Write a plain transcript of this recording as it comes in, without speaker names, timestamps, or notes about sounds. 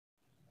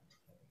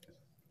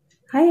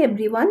Hi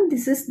everyone,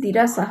 this is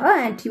Dira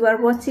Saha and you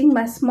are watching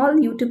my small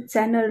YouTube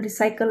channel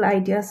Recycle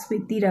Ideas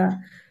with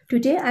Dira.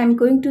 Today I am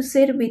going to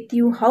share with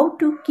you how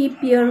to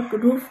keep your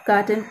roof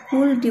garden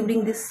cool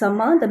during this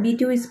summer. The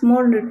video is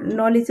more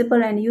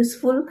knowledgeable and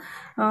useful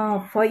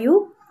for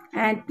you,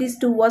 and please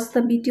do watch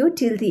the video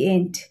till the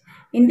end.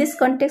 In this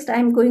context, I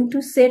am going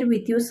to share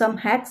with you some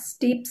hacks,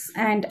 tips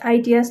and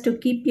ideas to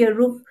keep your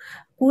roof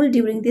cool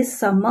during this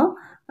summer.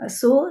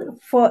 So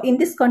for in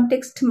this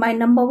context, my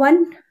number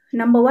one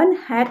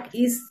hack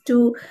is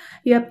to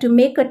you have to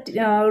make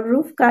a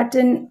roof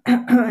curtain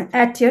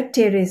at your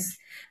terrace.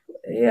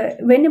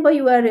 Whenever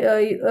you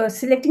are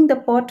selecting the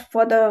pot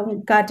for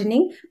the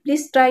gardening,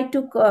 please try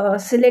to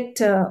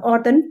select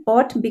earthen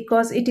pot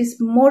because it is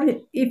more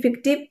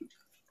effective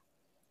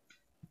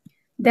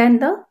than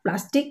the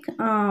plastic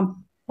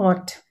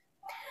pot.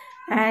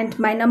 And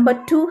my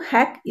number two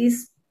hack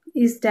is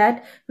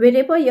that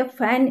wherever your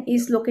fan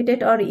is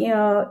located, or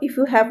if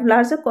you have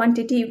larger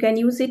quantity, you can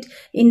use it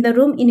in the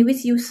room in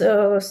which you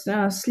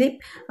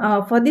sleep.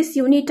 For this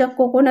you need a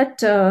coconut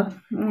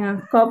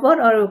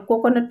cover or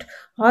coconut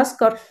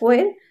husk or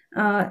coil.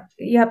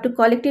 You have to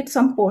collect it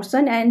some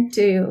portion, and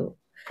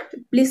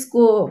please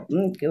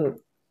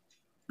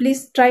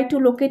please try to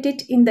locate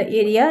it in the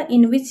area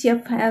in which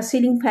your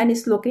ceiling fan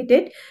is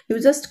located. You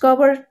just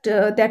cover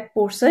that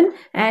portion,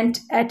 and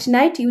at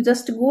night you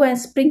just go and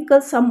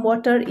sprinkle some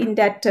water in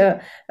that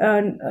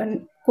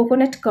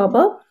coconut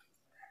cover.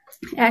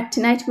 At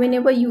night,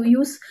 whenever you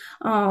use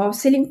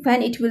ceiling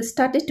fan, it will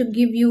start to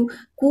give you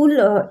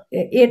cool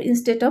air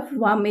instead of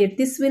warm air.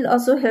 This will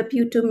also help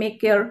you to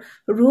make your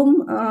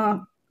room a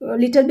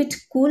little bit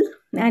cool,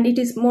 and it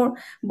is more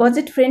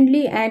budget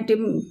friendly and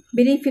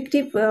very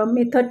effective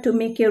method to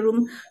make your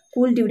room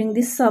cool during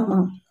this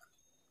summer.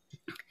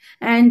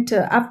 And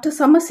after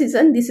summer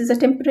season, this is a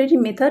temporary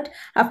method.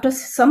 After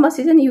summer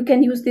season, you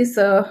can use this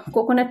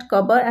coconut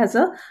cover as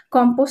a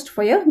compost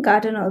for your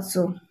garden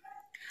also.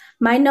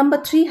 My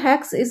number three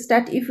hacks is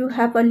that if you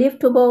have a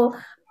leftover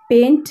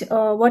paint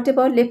or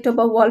whatever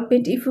leftover wall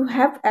paint, if you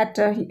have at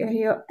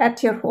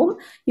your home,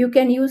 you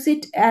can use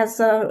it as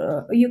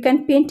you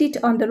can paint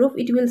it on the roof.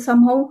 It will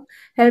somehow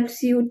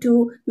helps you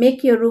to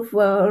make your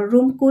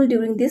room cool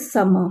during this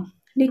summer.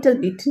 Little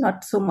bit,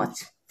 not so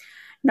much.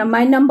 Now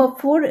my number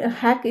four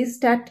hack is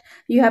that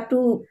you have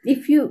to,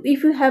 if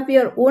you have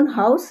your own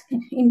house,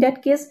 in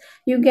that case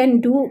you can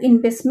do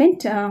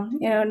investment,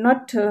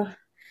 not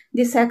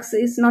this hack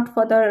is not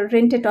for the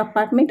rented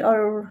apartment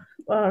or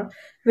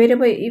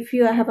wherever. If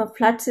you have a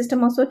flat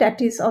system also,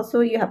 that is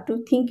also you have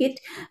to think it.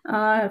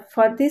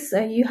 For this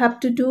you have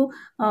to do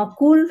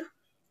cool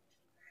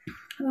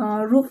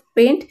roof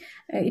paint.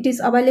 It is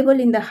available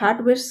in the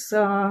hardware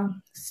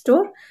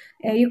store.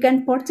 You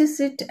can purchase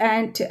it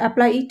and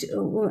apply it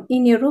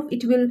in your roof.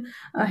 It will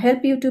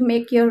help you to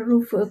make your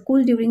roof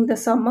cool during the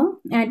summer,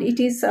 and it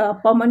is a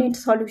permanent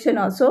solution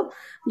also.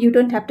 You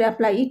don't have to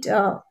apply it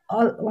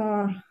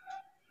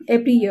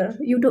every year.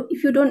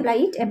 If you don't apply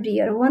it every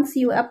year, once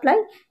you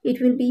apply, it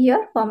will be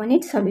your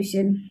permanent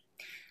solution.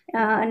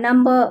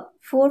 Number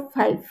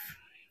five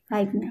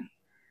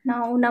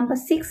now. Number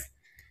six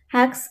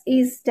hacks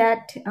is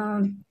that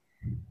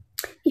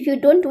if you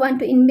don't want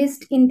to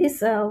invest in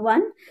this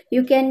one,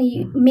 you can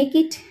make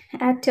it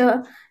at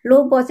a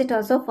low budget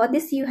also. For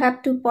this you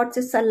have to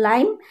purchase a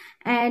lime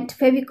and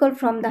Fevicol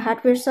from the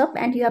hardware shop,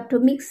 and you have to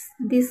mix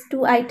these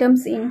two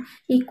items in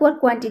equal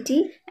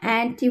quantity,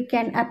 and you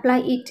can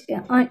apply it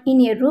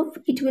in your roof.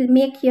 It will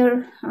make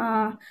your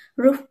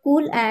roof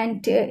cool,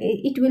 and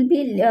it will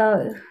be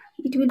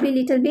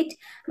little bit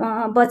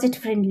budget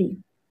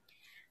friendly.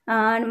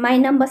 My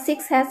number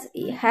six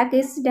hack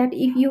is that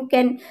if you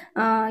can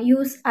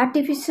use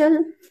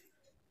artificial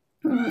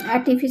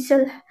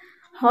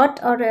hot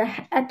or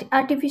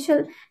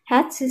artificial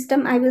hatch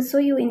system, I will show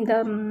you in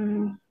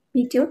the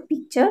video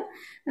picture.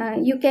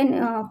 You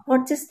can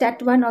purchase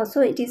that one also.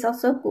 It is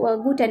also a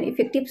good and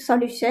effective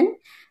solution.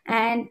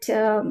 And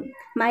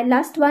my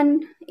last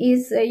one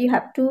is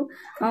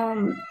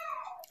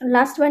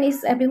last one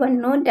is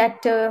everyone know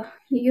that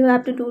you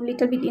have to do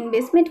little bit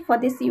investment. For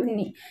this you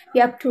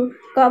have to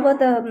cover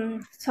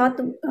the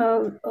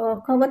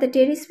cover the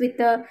terrace with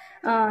the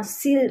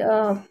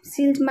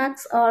sealed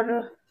marks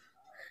or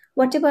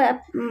whatever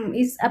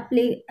is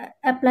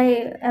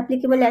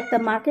applicable at the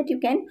market. You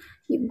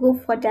go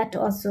for that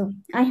also.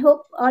 I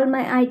hope all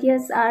my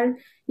ideas are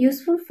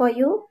useful for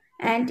you,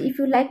 and if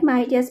you like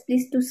my ideas,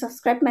 please do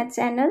subscribe my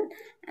channel.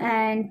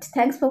 And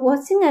thanks for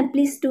watching, and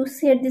please do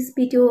share this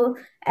video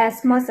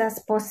as much as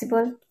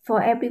possible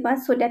for everyone,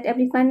 so that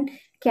everyone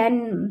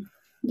can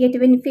get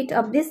benefit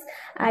of this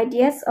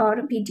ideas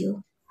or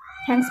video.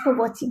 Thanks for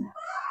watching.